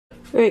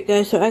Alright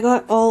guys, so I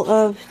got all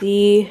of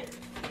the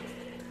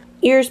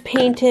ears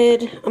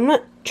painted. I'm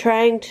not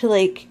trying to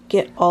like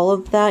get all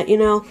of that, you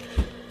know.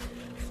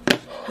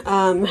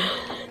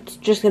 It's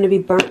just gonna be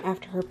burnt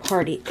after her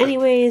party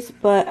anyways,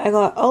 but I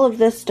got all of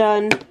this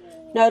done.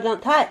 No, don't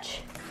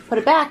touch. Put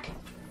it back.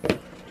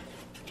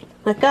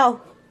 Let go.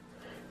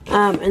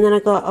 And then I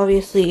got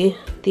obviously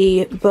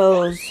the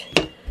bows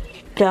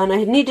done.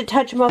 I need to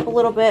touch them up a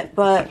little bit,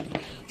 but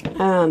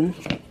you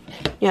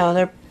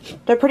know,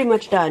 they're pretty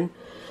much done.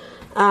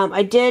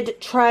 I did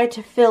try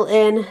to fill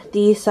in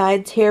the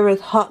sides here with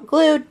hot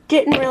glue.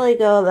 Didn't really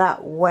go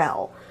that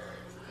well.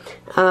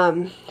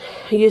 I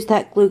used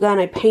that glue gun.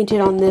 I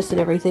painted on this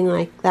and everything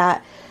like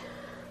that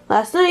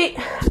last night.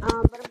 But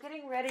I'm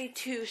getting ready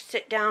to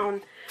sit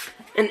down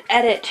and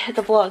edit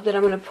the vlog that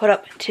I'm going to put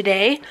up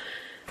today.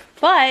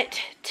 But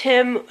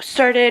Tim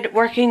started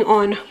working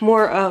on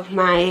more of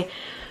my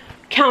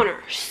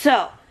counter.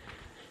 So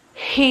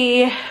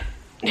he...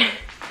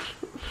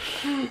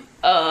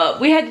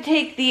 we had to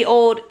take the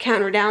old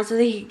counter down so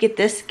that he could get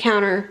this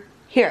counter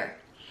here.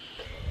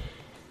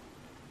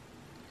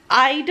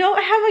 I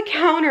don't have a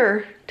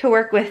counter to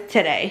work with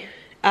today.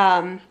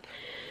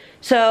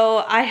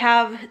 So I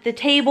have the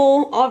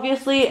table,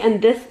 obviously,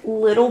 and this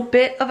little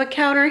bit of a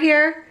counter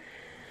here.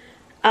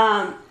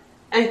 And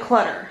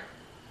clutter.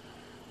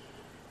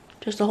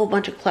 Just a whole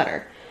bunch of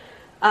clutter.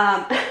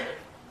 But,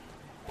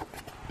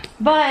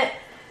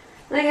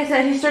 like I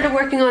said, he started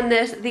working on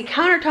this. The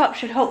countertop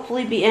should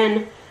hopefully be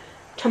in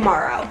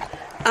tomorrow.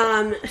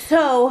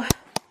 So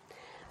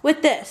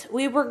with this,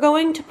 we were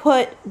going to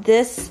put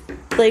this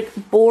like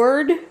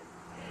board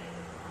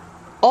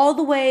all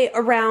the way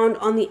around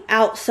on the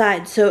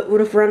outside, so it would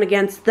have run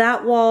against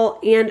that wall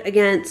and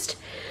against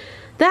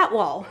that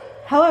wall.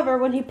 However,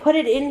 when he put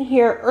it in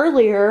here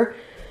earlier,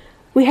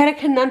 we had a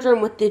conundrum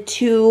with the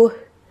two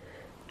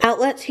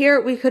outlets here.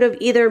 We could have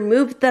either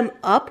moved them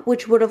up,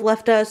 which would have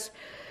left us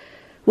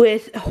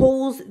with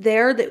holes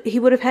there that he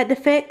would have had to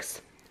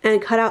fix and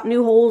cut out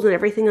new holes and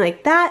everything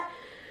like that,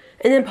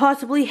 and then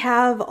possibly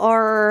have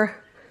our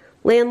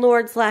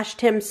landlord slash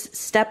Tim's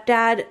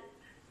stepdad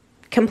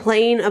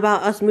complain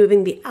about us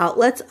moving the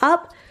outlets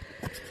up.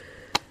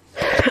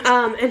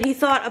 And he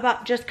thought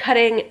about just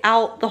cutting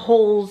out the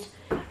holes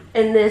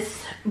in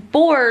this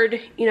board,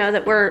 you know,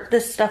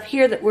 this stuff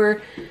here that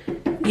we're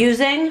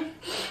using,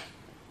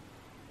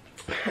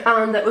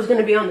 that was going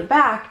to be on the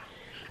back.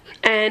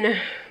 And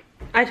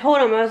I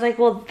told him, I was like,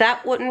 well,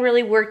 that wouldn't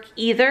really work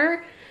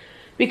either,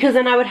 because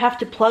then I would have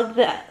to plug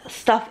the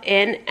stuff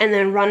in and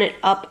then run it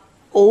up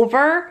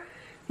over,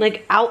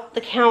 like out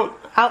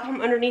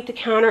from underneath the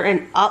counter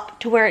and up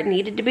to where it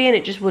needed to be, and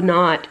it just would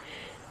not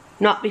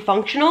be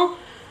functional.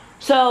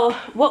 So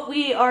what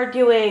we are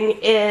doing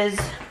is,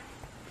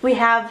 we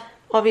have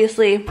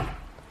obviously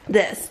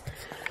this.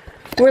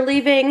 We're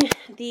leaving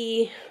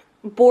the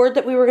board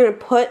that we were going to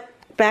put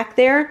back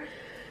there.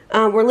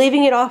 We're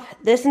leaving it off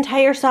this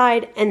entire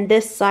side and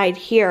this side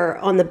here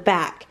on the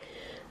back.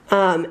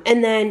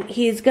 And then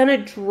he's gonna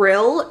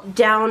drill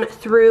down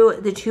through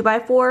the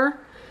 2x4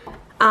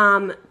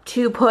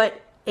 to put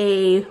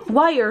a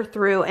wire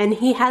through, and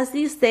he has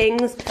these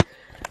things,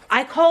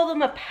 I call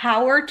them a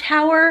power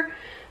tower,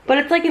 but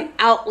it's like an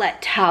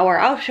outlet tower.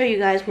 I'll show you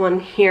guys one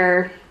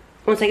here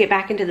once I get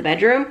back into the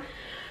bedroom.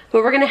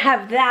 But we're gonna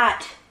have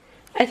that.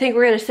 I think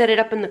we're gonna set it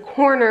up in the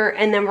corner,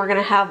 and then we're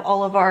gonna have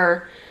all of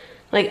our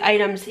like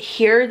items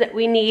here that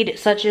we need,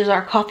 such as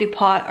our coffee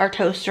pot, our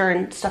toaster,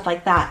 and stuff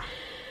like that.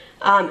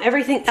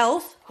 Everything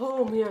else,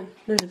 oh man,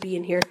 there's a bee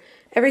in here.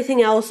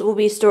 Everything else will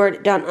be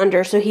stored down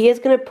under. So he is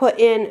going to put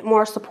in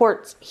more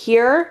supports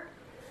here,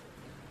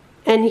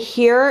 and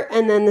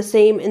then the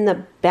same in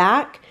the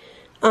back,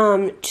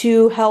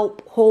 to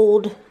help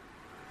hold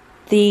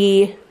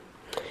the,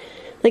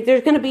 like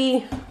there's going to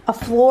be a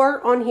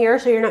floor on here,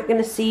 so you're not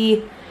going to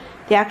see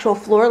the actual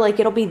floor. Like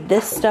it'll be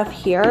this stuff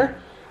here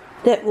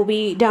that will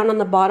be down on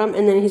the bottom,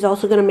 and then he's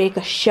also going to make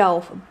a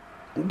shelf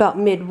about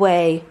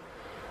midway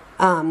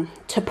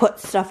to put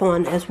stuff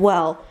on as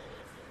well.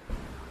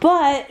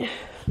 But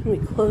let me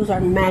close our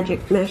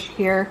magic mesh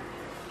here.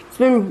 It's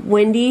been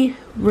windy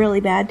really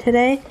bad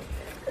today,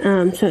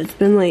 so it's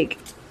been like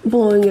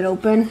blowing it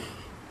open.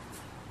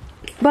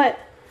 But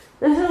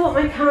this is what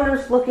my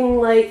counter's looking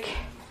like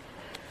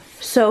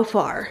so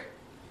far.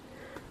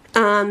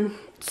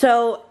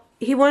 So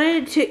he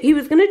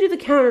was gonna do the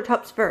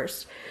countertops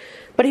first,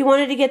 but he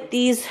wanted to get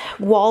these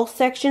wall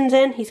sections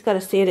in. He's got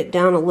to sand it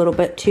down a little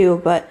bit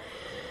too, but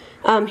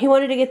he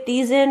wanted to get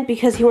these in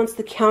because he wants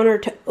the counter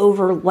to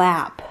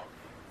overlap,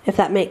 if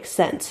that makes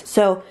sense.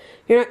 So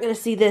you're not going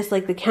to see this,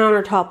 like the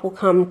countertop will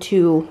come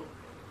to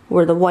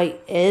where the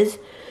white is.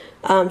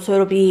 So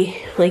it'll be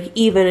like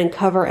even and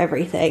cover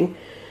everything.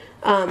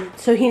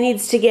 So he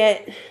needs to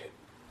get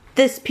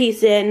this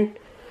piece in,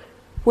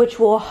 which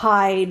will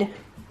hide,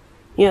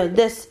 you know,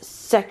 this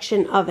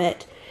section of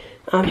it.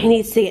 He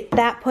needs to get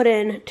that put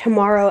in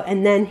tomorrow,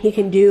 and then he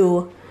can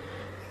do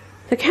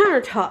the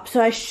countertop.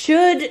 So I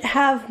should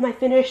have my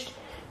finished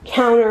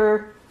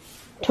counter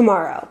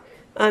tomorrow.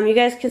 You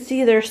guys can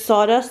see there's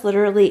sawdust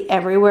literally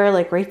everywhere,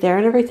 like right there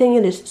and everything.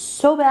 It is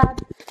so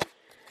bad.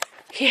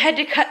 He had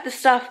to cut the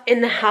stuff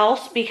in the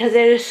house because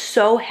it is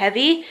so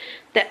heavy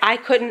that I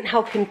couldn't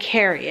help him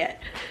carry it.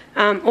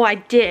 Well, I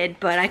did,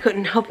 but I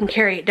couldn't help him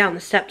carry it down the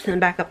steps and then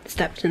back up the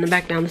steps and then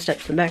back down the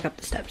steps and back up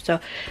the steps. So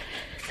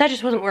that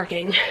just wasn't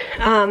working.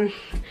 I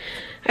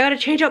gotta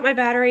change out my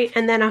battery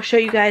and then I'll show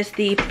you guys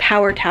the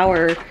power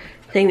tower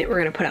thing that we're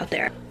gonna put out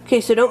there. Okay,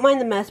 so don't mind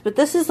the mess, but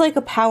this is like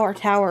a power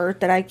tower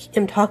that I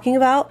am talking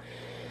about.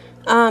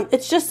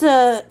 It's just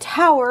a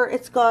tower.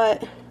 It's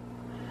got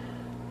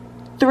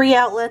 3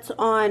 outlets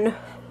on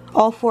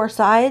all 4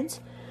 sides.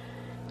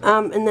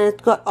 And then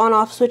it's got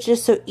on-off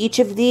switches, so each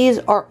of these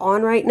are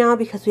on right now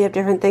because we have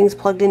different things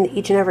plugged into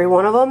each and every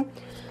one of them.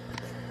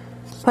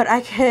 But I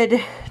could,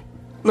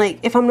 like,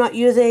 if I'm not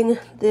using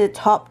the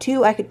top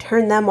 2, I could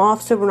turn them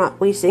off so we're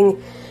not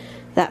wasting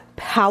that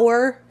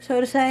power,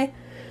 so to say.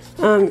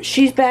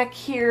 She's back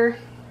here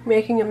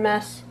making a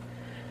mess,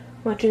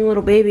 watching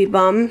little baby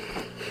bum.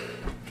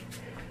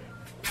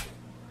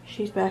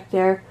 She's back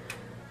there.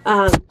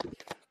 But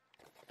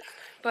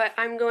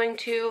I'm going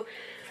to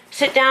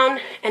sit down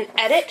and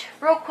edit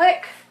real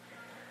quick.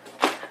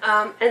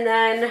 And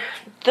then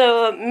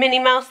the Minnie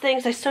Mouse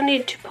things, I still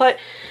need to put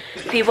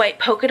the white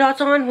polka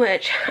dots on,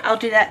 which I'll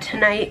do that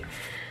tonight.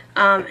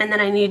 And then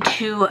I need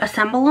to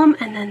assemble them,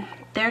 and then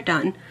they're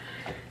done.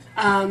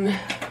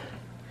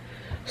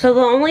 So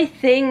the only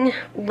thing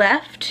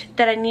left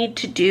that I need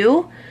to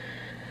do,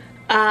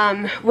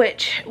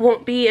 which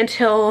won't be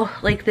until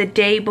like the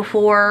day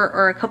before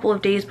or a couple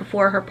of days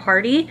before her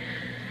party,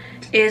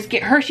 is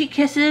get Hershey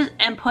Kisses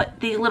and put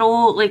the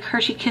little like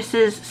Hershey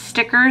Kisses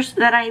stickers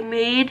that I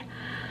made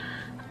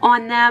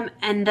on them.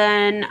 And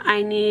then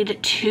I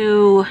need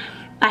to,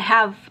 I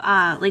have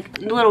like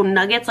little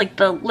nuggets, like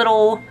the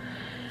little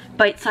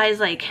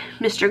bite-sized like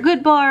Mr.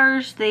 Good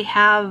bars. They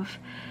have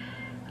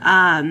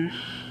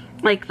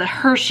like the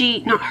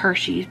Hershey, not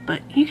Hershey's,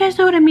 but you guys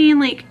know what I mean,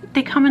 like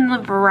they come in the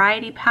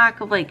variety pack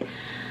of like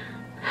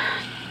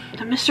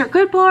the Mr.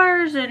 Good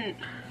bars, and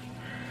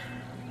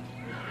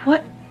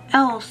what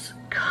else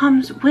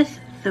comes with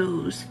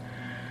those?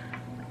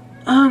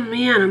 Oh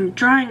man, I'm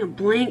drawing a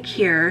blank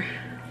here.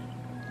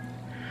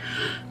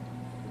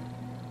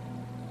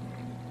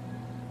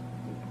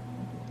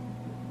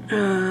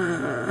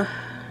 Let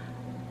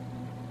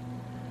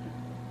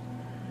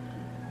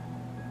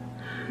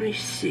me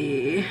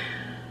see.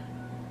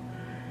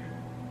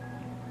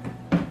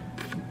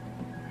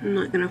 I'm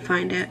not gonna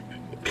find it.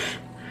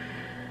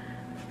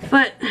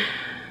 But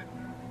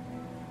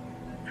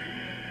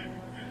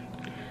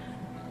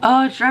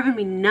oh, it's driving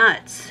me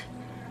nuts.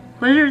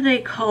 What are they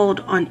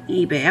called on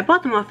eBay? I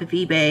bought them off of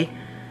eBay.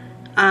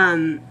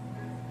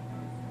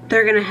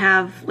 They're gonna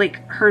have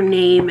like her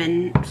name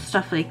and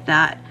stuff like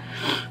that.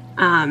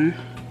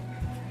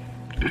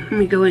 Let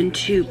me go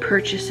into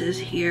purchases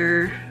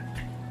here.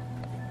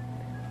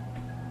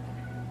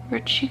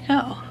 Where'd she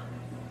go?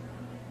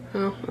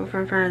 Oh,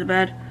 over in front of the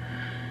bed.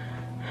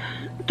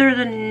 They're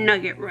the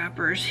nugget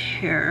wrappers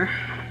here.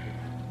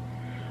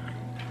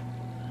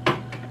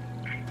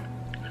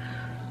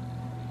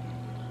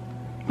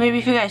 Maybe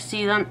if you guys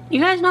see them. You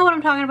guys know what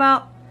I'm talking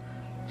about?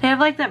 They have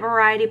like that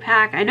variety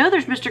pack. I know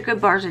there's Mr. Good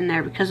bars in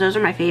there because those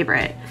are my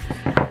favorite.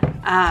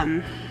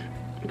 But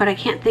I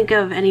can't think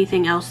of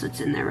anything else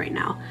that's in there right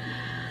now.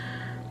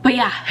 But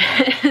yeah,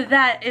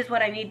 that is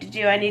what I need to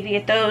do. I need to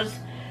get those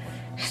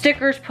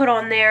stickers put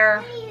on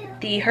there.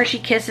 The Hershey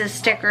Kisses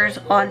stickers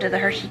onto the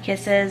Hershey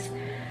Kisses.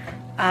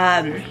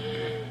 I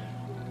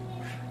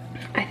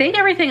think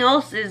everything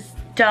else is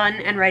done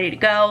and ready to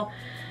go.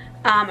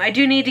 I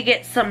do need to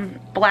get some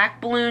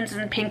black balloons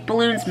and pink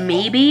balloons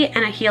maybe,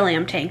 and a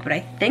helium tank, but I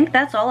think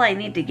that's all I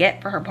need to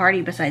get for her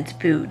party besides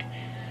food.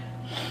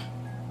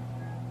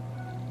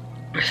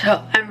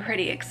 So I'm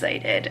pretty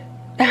excited.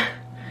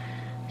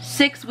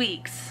 6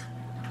 weeks.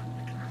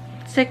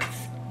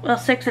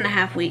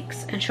 6.5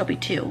 weeks, and she'll be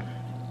 2.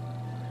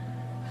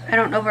 I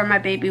don't know where my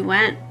baby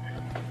went.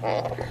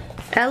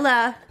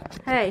 Ella,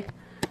 hey,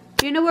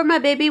 do you know where my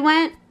baby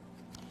went?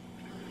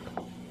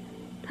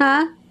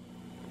 Huh?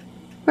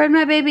 Where'd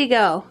my baby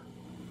go?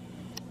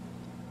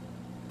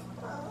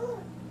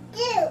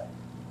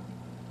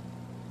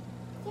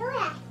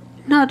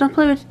 No, don't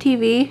play with the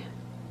TV.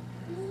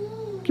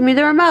 Give me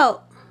the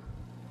remote.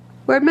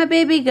 Where'd my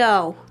baby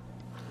go?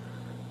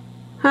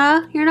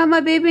 Huh? You're not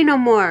my baby no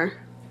more.